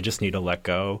what, I just need to let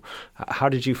go? How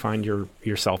did you find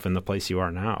yourself in the place you are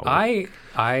now? My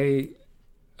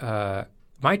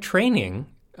training,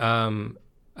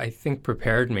 I think,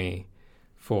 prepared me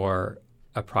for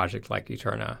a project like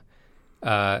Eterna.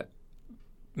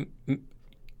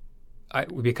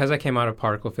 Because I came out of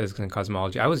particle physics and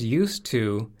cosmology, I was used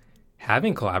to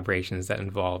having collaborations that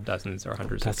involved dozens or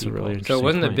hundreds of people. Really so it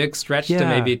wasn't a big stretch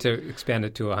to expand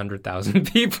it to 100,000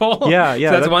 people. So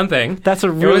that's one thing. That's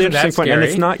a really interesting point. And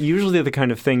it's not usually the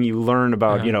kind of thing you learn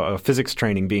about, a physics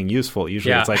training being useful.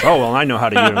 Usually it's like, I know how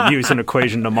to use an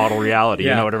equation to model reality,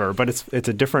 whatever. But it's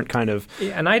a different kind of...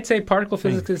 Yeah, and I'd say particle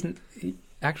physics is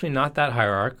actually not that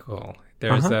hierarchical.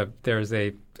 There's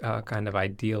a kind of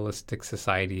idealistic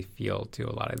society feel to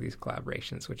a lot of these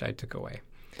collaborations, which I took away.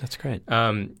 That's great.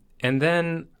 And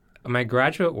then my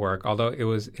graduate work, although it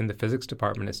was in the physics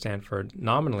department at Stanford,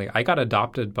 nominally, I got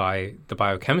adopted by the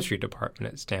biochemistry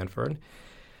department at Stanford,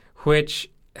 which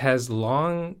has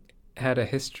long had a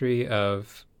history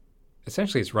of,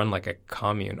 essentially it's run like a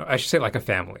commune. I should say like a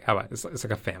family. How about it's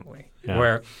like a family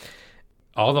where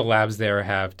all the labs there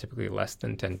have typically less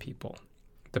than 10 people.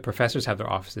 The professors have their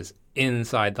offices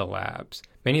inside the labs.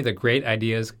 Many of the great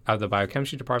ideas out of the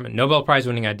biochemistry department, Nobel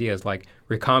Prize-winning ideas like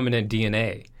recombinant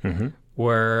DNA,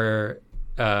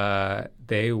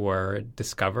 they were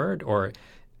discovered or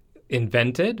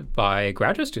invented by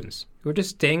graduate students who were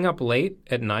just staying up late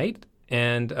at night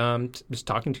and just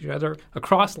talking to each other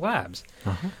across labs.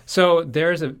 So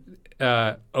there's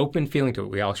a open feeling to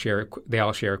it. They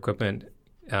all share equipment.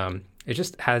 It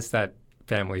just has that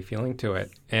family feeling to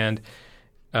it. And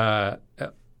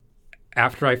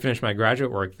after I finished my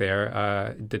graduate work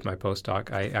there, did my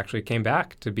postdoc, I actually came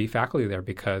back to be faculty there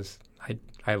because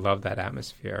I love that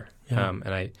atmosphere.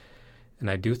 And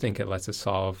I do think it lets us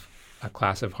solve a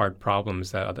class of hard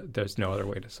problems that there's no other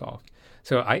way to solve.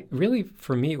 So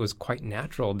for me, it was quite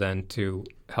natural then to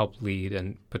help lead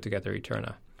and put together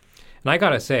Eterna. And I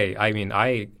got to say,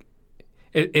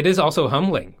 it is also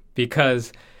humbling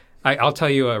because I'll tell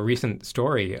you a recent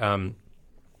story.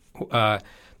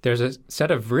 There's a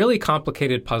set of really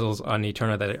complicated puzzles on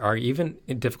Eterna that are even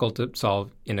difficult to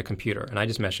solve in a computer. And I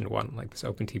just mentioned one, like this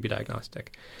OpenTB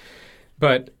diagnostic.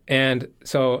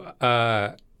 So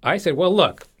I said, well,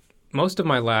 look, most of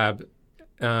my lab,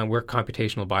 we're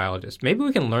computational biologists. Maybe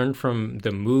we can learn from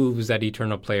the moves that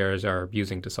Eterna players are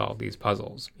using to solve these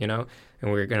puzzles, And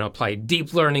we're going to apply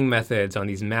deep learning methods on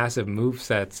these massive move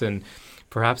sets, and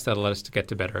perhaps that'll let us to get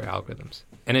to better algorithms.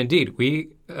 And indeed, we...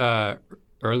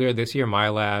 earlier this year, my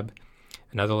lab,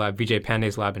 another lab, Vijay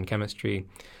Pandey's lab in chemistry,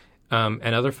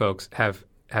 and other folks have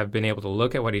have been able to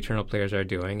look at what Eternal players are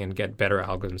doing and get better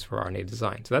algorithms for RNA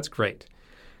design. So that's great.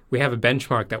 We have a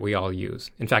benchmark that we all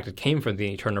use. In fact, it came from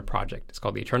the Eterna project. It's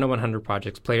called the Eterna 100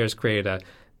 projects. Players created a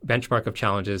benchmark of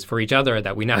challenges for each other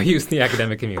that we now use in the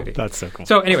academic community. That's so cool.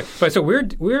 So anyway, so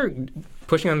we're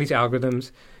pushing on these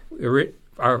algorithms.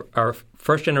 Our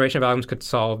first generation of algorithms could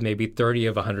solve maybe 30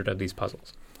 of 100 of these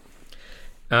puzzles.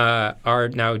 Our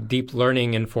now deep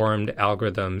learning informed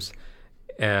algorithms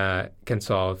can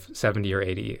solve 70 or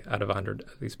 80 out of 100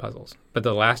 of these puzzles. But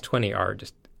the last 20 are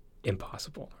just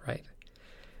impossible, right?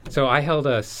 So I held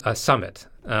a summit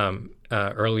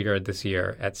earlier this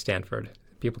year at Stanford.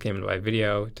 People came in by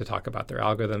video to talk about their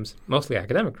algorithms, mostly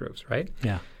academic groups, right?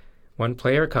 Yeah. One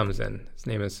player comes in. His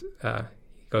name is, he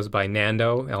goes by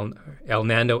Nando. El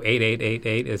Nando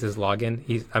 8888 is his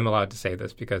login. I'm allowed to say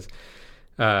this because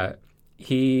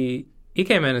he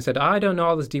came in and said, I don't know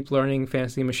all this deep learning,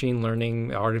 fancy machine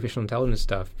learning, artificial intelligence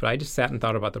stuff, but I just sat and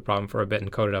thought about the problem for a bit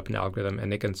and coded up an algorithm,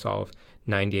 and it can solve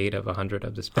 98 of 100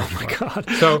 of this benchmark. Oh, my God.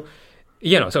 So,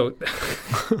 so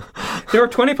there were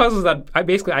 20 puzzles that I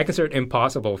considered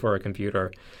impossible for a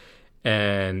computer,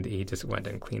 and he just went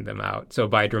and cleaned them out. So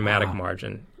by a dramatic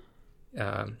margin,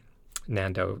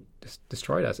 Nando just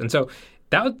destroyed us. And so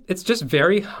it's just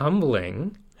very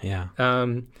humbling. Yeah.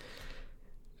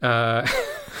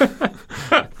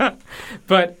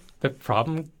 But the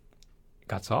problem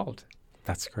got solved.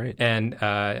 That's great. And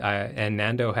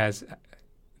Nando has,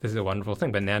 this is a wonderful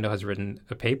thing, but Nando has written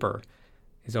a paper.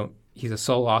 He's a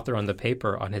sole author on the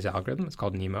paper on his algorithm. It's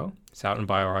called NeMo. It's out in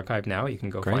bioRxiv now. You can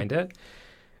go find it.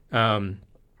 And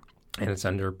it's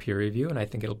under peer review, and I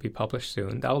think it'll be published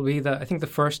soon. That'll be the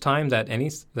first time that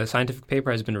the scientific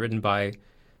paper has been written by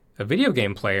a video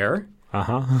game player.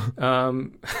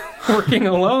 Working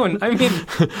alone. I mean,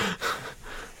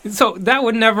 so that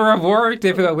would never have worked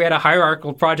if we had a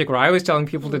hierarchical project where I was telling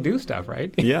people to do stuff,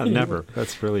 right? Yeah, never.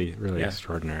 That's really, really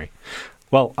extraordinary.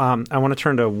 Well, I want to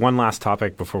turn to one last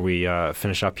topic before we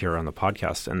finish up here on the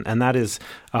podcast, and that is,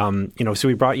 so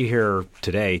we brought you here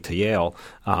today to Yale,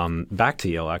 back to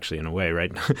Yale actually in a way,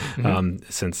 right? Mm-hmm.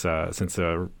 Since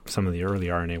some of the early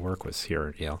RNA work was here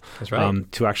at Yale. That's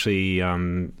right. To actually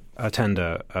attend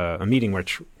a meeting where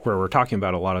we're talking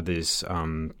about a lot of this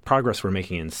progress we're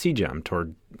making in CGEM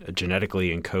toward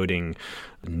genetically encoding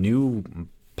new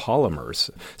polymers.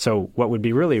 So what would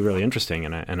be really, really interesting,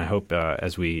 and I hope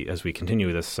as we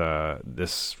continue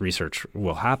this research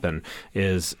will happen,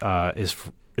 is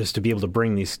to be able to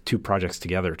bring these two projects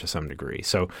together to some degree.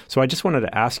 So I just wanted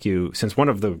to ask you, since one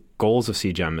of the goals of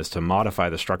CGEM is to modify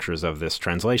the structures of this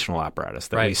translational apparatus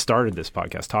that we started this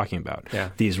podcast talking about,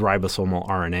 these ribosomal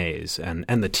RNAs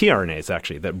and the tRNAs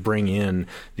actually that bring in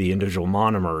the individual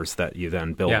monomers that you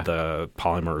then build the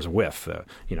polymers with.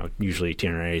 Usually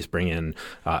tRNAs bring in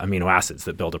amino acids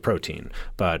that build a protein,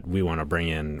 but we want to bring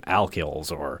in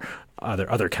alkyls or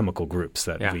other chemical groups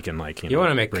that we can you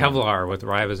want to make Kevlar with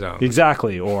ribosomes.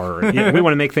 Exactly. Or we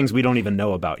want to make things we don't even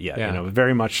know about yet.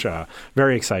 Very much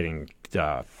very exciting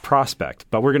prospect.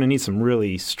 But we're going to need some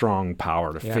really strong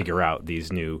power to figure out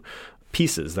these new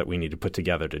pieces that we need to put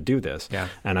together to do this. Yeah.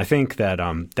 And I think that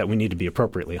that we need to be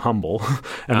appropriately humble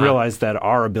and realize that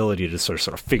our ability to sort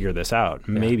of figure this out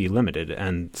may be limited,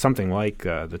 and something like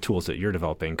the tools that you're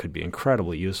developing could be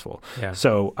incredibly useful. Yeah.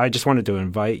 So I just wanted to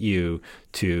invite you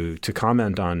to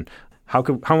comment on how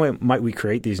might we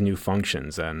create these new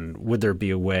functions, and would there be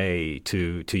a way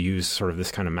to use sort of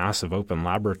this kind of massive open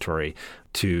laboratory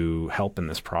to help in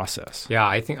this process? Yeah,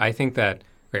 I think that.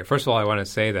 Okay, first of all, I want to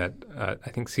say that I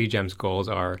think CGEM's goals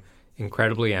are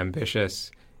incredibly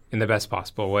ambitious in the best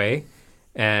possible way,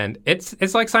 and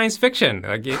it's like science fiction.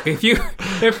 Like if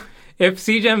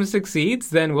CGEM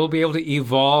succeeds, then we'll be able to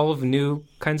evolve new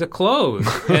kinds of clothes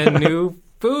and new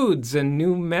foods and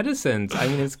new medicines. I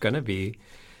mean, it's going to be.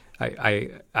 I'm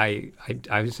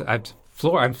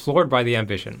floored by the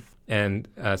ambition. And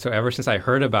so ever since I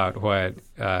heard about what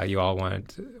you all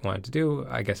wanted to do,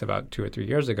 I guess about 2 or 3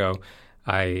 years ago,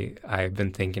 I've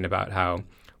been thinking about how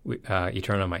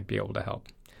Eterna might be able to help.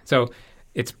 So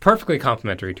it's perfectly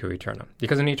complementary to Eterna,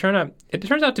 because in Eterna, it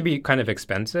turns out to be kind of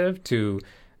expensive to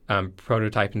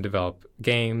prototype and develop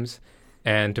games,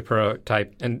 and to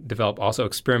prototype and develop also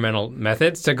experimental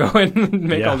methods to go and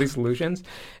make all these solutions.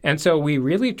 And so we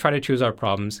really try to choose our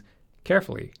problems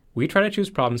carefully. We try to choose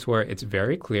problems where it's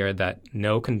very clear that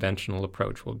no conventional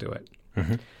approach will do it.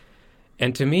 Mm-hmm.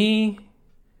 And to me,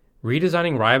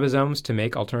 redesigning ribosomes to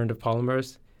make alternative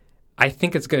polymers, I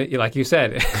think it's going to, like you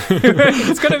said,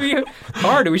 it's going to be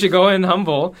hard. We should go in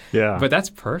humble. Yeah. But that's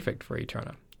perfect for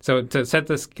Eterna. So to set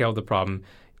the scale of the problem,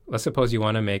 let's suppose you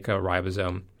want to make a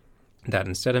ribosome that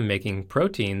instead of making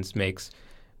proteins makes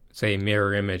say,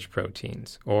 mirror image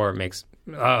proteins, or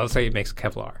let's say it makes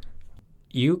Kevlar.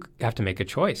 You have to make a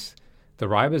choice. The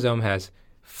ribosome has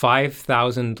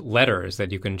 5,000 letters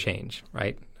that you can change,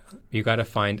 right? You got to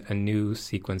find a new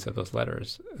sequence of those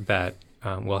letters that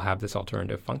will have this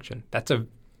alternative function.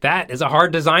 That is a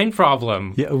hard design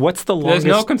problem. Yeah, what's the longest?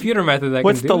 There's no computer method that can do that.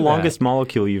 What's the longest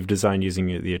molecule you've designed using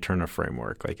the Eterna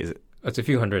framework? Like, is it? It's a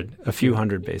few hundred. A few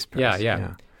hundred base pairs.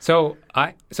 Yeah. So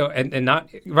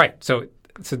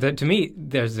to me,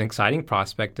 there's an exciting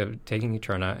prospect of taking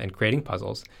Eterna and creating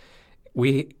puzzles.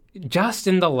 We just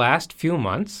in the last few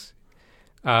months,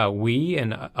 we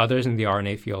and others in the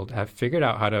RNA field have figured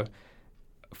out how to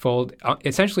fold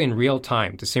essentially in real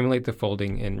time, to simulate the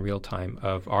folding in real time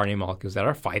of RNA molecules that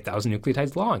are 5,000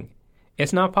 nucleotides long.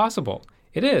 It's not possible.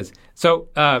 It is. So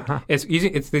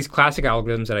it's these classic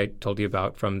algorithms that I told you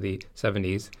about from the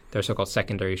 70s. They're so-called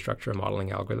secondary structure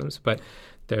modeling algorithms. But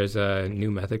there's a new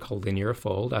method called linear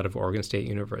fold out of Oregon State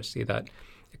University that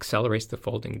accelerates the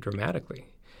folding dramatically.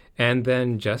 And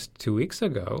then just 2 weeks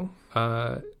ago,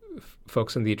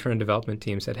 folks in the Eterna development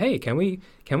team said, "Hey, can we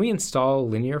install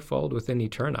linear fold within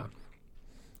Eterna?"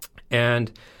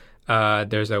 And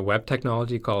there's a web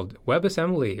technology called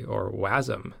WebAssembly or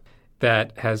WASM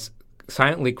that has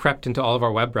silently crept into all of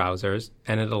our web browsers,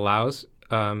 and it allows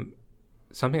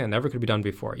something that never could be done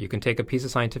before. You can take a piece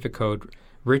of scientific code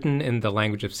written in the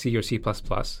language of C or C++,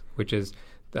 which is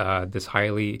this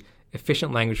highly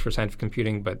efficient language for scientific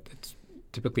computing, but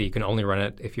typically you can only run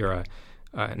it if you're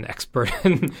an expert.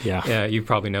 Yeah, you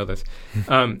probably know this.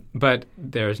 But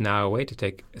there's now a way to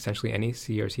take essentially any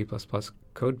C or C++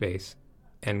 code base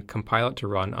and compile it to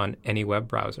run on any web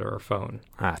browser or phone.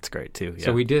 That's great too. Yeah.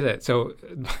 So we did it. So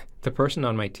the person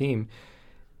on my team,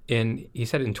 he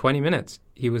said in 20 minutes,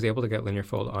 he was able to get linear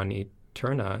fold on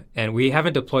Eterna. And we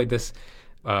haven't deployed this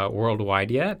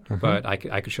worldwide yet, but I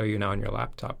could show you now on your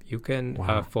laptop. You can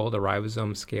fold a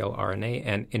ribosome scale RNA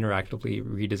and interactively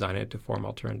redesign it to form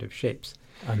alternative shapes.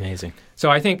 Amazing. So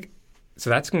I think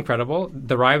that's incredible.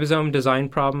 The ribosome design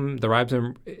problem, the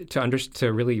ribosome,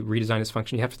 to really redesign its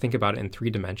function, you have to think about it in 3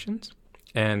 dimensions.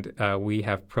 And we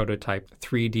have prototyped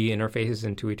 3D interfaces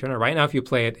into Eterna. Right now, if you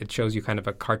play it, it shows you kind of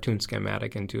a cartoon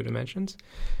schematic in 2 dimensions.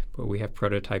 But we have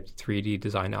prototyped 3D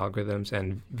design algorithms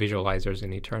and visualizers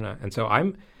in Eterna. And so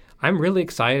I'm really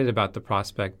excited about the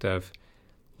prospect of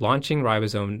launching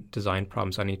ribosome design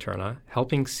problems on Eterna,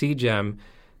 helping CGEM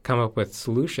come up with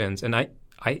solutions. And I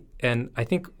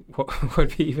think what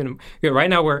would be even right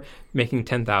now we're making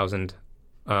 10,000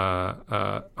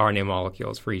 RNA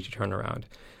molecules for each turnaround.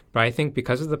 But I think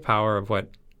because of the power of what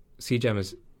CGEM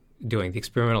is doing, the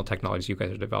experimental technologies you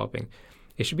guys are developing,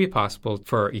 it should be possible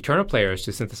for Eterna players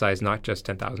to synthesize not just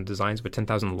 10,000 designs, but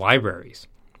 10,000 libraries.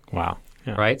 Wow!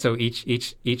 Yeah. Right. So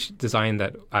each design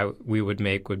that we would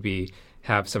make would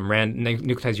have some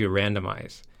nucleotides you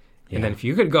randomize. And then if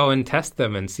you could go and test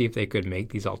them and see if they could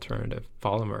make these alternative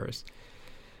polymers,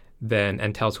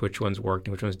 and tell us which ones worked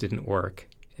and which ones didn't work,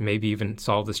 and maybe even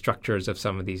solve the structures of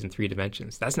some of these in 3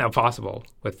 dimensions. That's now possible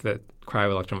with the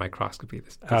cryo-electron microscopy.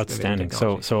 Outstanding.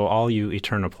 So all you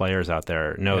Eterna players out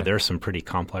there know there's some pretty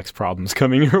complex problems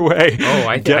coming your way.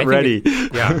 Oh, Get ready.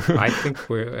 I think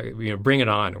we're bring it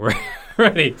on. We're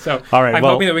ready. So all right, I'm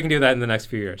hoping that we can do that in the next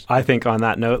few years. I think on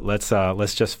that note, let's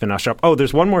just finish up. Oh,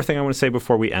 there's one more thing I want to say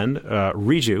before we end.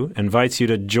 Riju invites you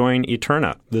to join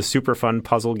Eterna, the super fun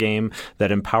puzzle game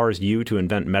that empowers you to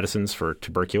invent medicines for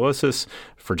tuberculosis,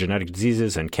 for genetic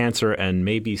diseases and cancer, and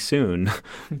maybe soon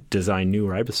design new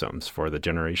ribosomes for the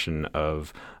generation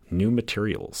of new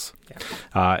materials.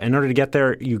 Yeah. In order to get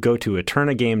there, you go to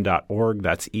eternagame.org.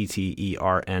 That's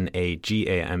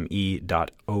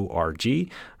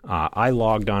eternagame.org. I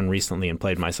logged on recently and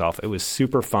played myself. It was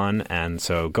super fun, and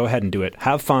so go ahead and do it.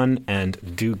 Have fun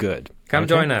and do good. Come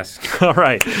join us. All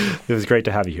right. It was great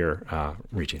to have you here,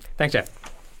 Riju. Thanks, Jeff.